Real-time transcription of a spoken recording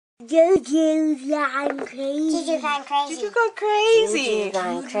Juju's gone crazy. Juju gone crazy. Juju gone crazy. Juju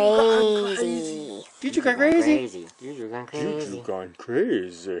gone crazy. Juju gone crazy. Juju gone crazy. Juju gone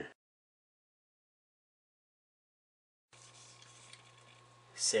crazy.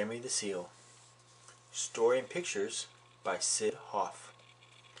 Sammy the Seal. Story and pictures by Hoff.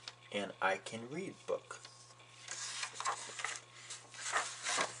 And I Can Read book.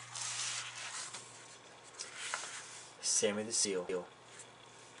 Sammy the Seal.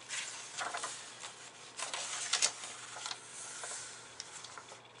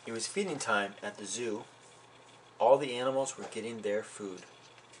 It was feeding time at the zoo. All the animals were getting their food.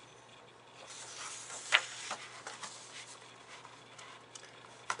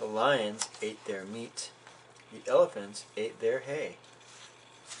 The lions ate their meat. The elephants ate their hay.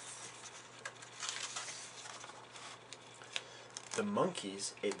 The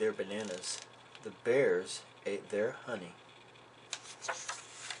monkeys ate their bananas. The bears ate their honey.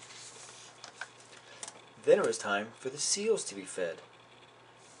 Then it was time for the seals to be fed.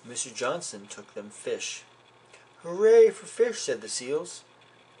 Mr. Johnson took them fish. "Hooray for fish," said the seals.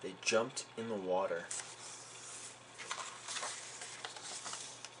 They jumped in the water.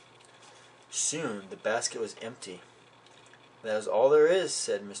 Soon the basket was empty. "That is all there is,"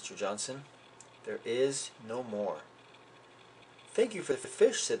 said Mr. Johnson. "There is no more." "Thank you for the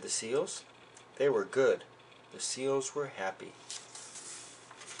fish," said the seals. They were good. The seals were happy.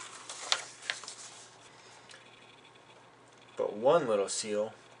 But one little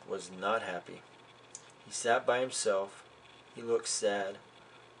seal was not happy. He sat by himself. He looked sad.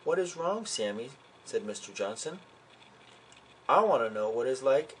 "What is wrong, Sammy?" said Mr. Johnson. "I want to know what it's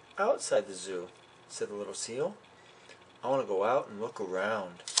like outside the zoo," said the little seal. "I want to go out and look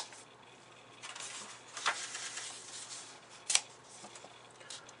around."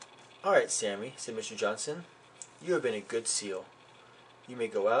 "All right, Sammy," said Mr. Johnson. "You have been a good seal. You may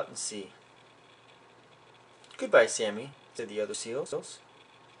go out and see." "Goodbye, Sammy," said the other seals.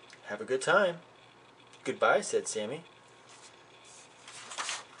 "Have a good time." "Goodbye," said Sammy.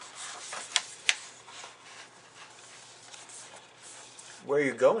 "Where are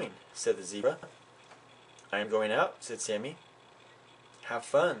you going?" said the zebra. "I am going out," said Sammy. "Have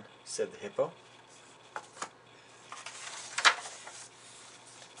fun," said the hippo.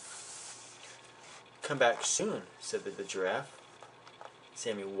 "Come back soon," said the giraffe.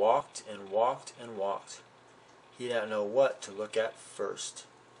 Sammy walked and walked and walked. He did not know what to look at first.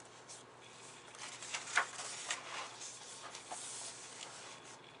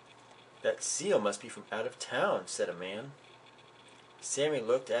 "That seal must be from out of town," said a man. Sammy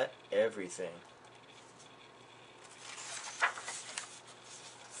looked at everything.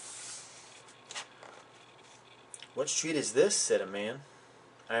 "What street is this?" said a man.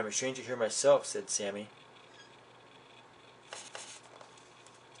 "I am a stranger here myself," said Sammy.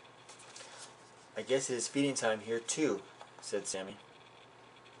 "I guess it is feeding time here too," said Sammy.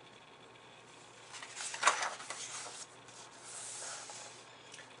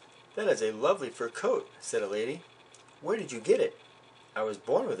 "That is a lovely fur coat," said a lady. "Where did you get it?" "I was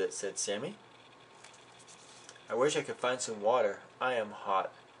born with it," said Sammy. "I wish I could find some water. I am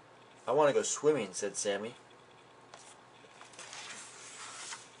hot. I want to go swimming," said Sammy.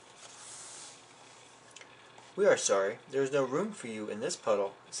 "We are sorry. There is no room for you in this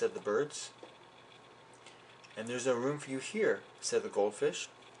puddle," said the birds. "And there's no room for you here," said the goldfish.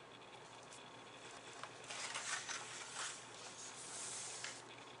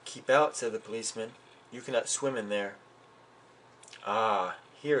 "Keep out," said the policeman. "You cannot swim in there." "Ah,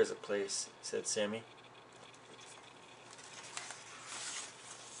 here is a place," said Sammy.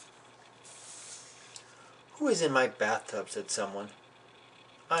 "Who is in my bathtub?" said someone.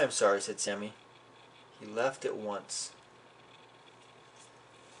 "I am sorry," said Sammy. He left at once.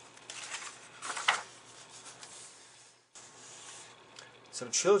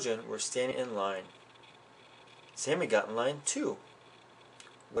 Some children were standing in line. Sammy got in line too.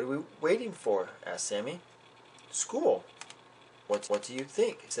 "What are we waiting for?" asked Sammy. "School." What do you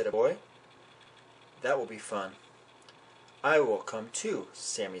think?" said a boy. "That will be fun." "I will come too,"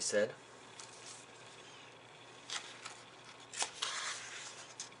 Sammy said.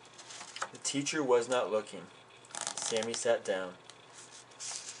 The teacher was not looking. Sammy sat down.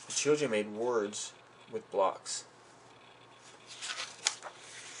 The children made words with blocks.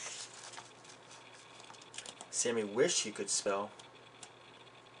 Sammy wished he could spell.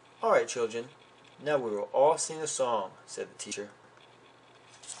 "All right, children, now we will all sing a song," said the teacher.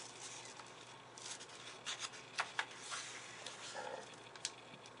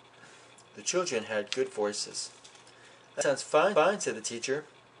 The children had good voices. "That sounds fine," said the teacher.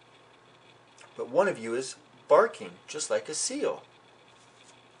 "But one of you is barking just like a seal."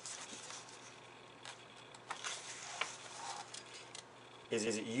 Is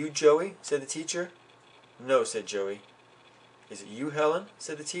it you, Joey? Said the teacher. No, said Joey. Is it you, Helen?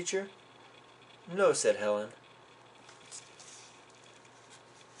 Said the teacher. No, said Helen.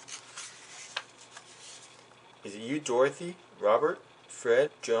 Is it you, Dorothy, Robert,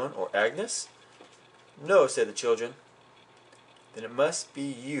 Fred, Joan, or Agnes? No, said the children. Then it must be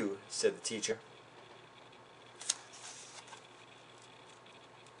you, said the teacher.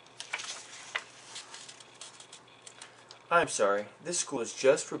 I'm sorry, this school is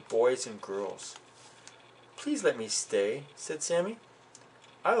just for boys and girls. Please let me stay, said Sammy.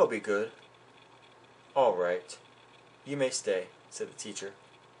 I will be good. All right, you may stay, said the teacher.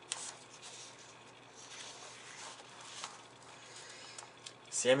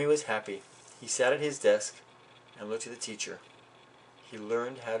 Sammy was happy. He sat at his desk and looked at the teacher. He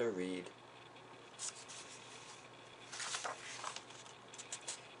learned how to read.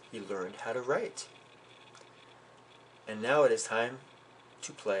 He learned how to write. And now it is time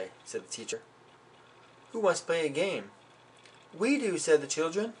to play, said the teacher. Who wants to play a game? We do, said the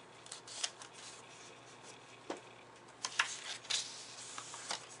children.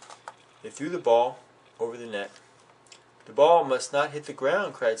 They threw the ball over the net. The ball must not hit the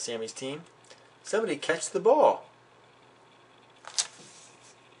ground, cried Sammy's team. Somebody catch the ball.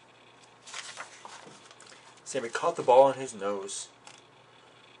 Sammy caught the ball on his nose.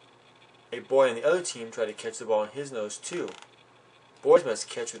 A boy on the other team tried to catch the ball on his nose too. Boys must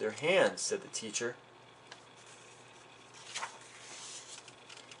catch with their hands, said the teacher.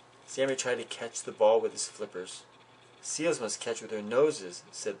 Sammy tried to catch the ball with his flippers. Seals must catch with their noses,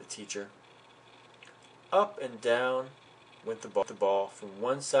 said the teacher. Up and down went the ball from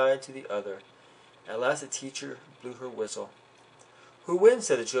one side to the other. At last the teacher blew her whistle. Who wins?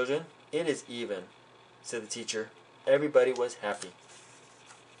 Said the children. It is even, said the teacher. Everybody was happy.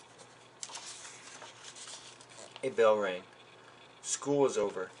 A bell rang. School was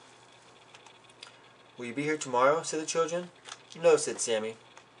over. Will you be here tomorrow? Said the children. No, said Sammy.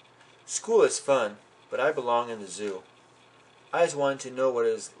 School is fun, but I belong in the zoo. I just wanted to know what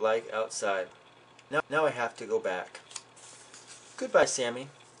it is like outside. Now I have to go back. Goodbye, Sammy,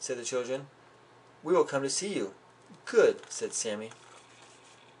 said the children. We will come to see you. Good, said Sammy.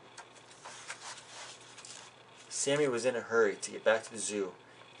 Sammy was in a hurry to get back to the zoo.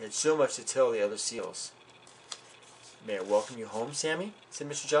 He had so much to tell the other seals. May I welcome you home, Sammy? Said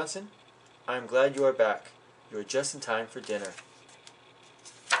Mr. Johnson. I am glad you are back. You are just in time for dinner.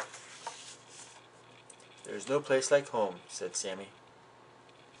 There is no place like home, said Sammy.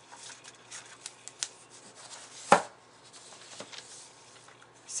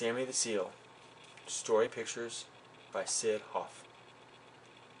 Sammy the Seal. Story pictures by Sid Hoff.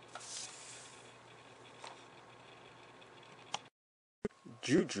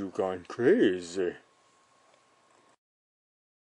 Juju gone crazy.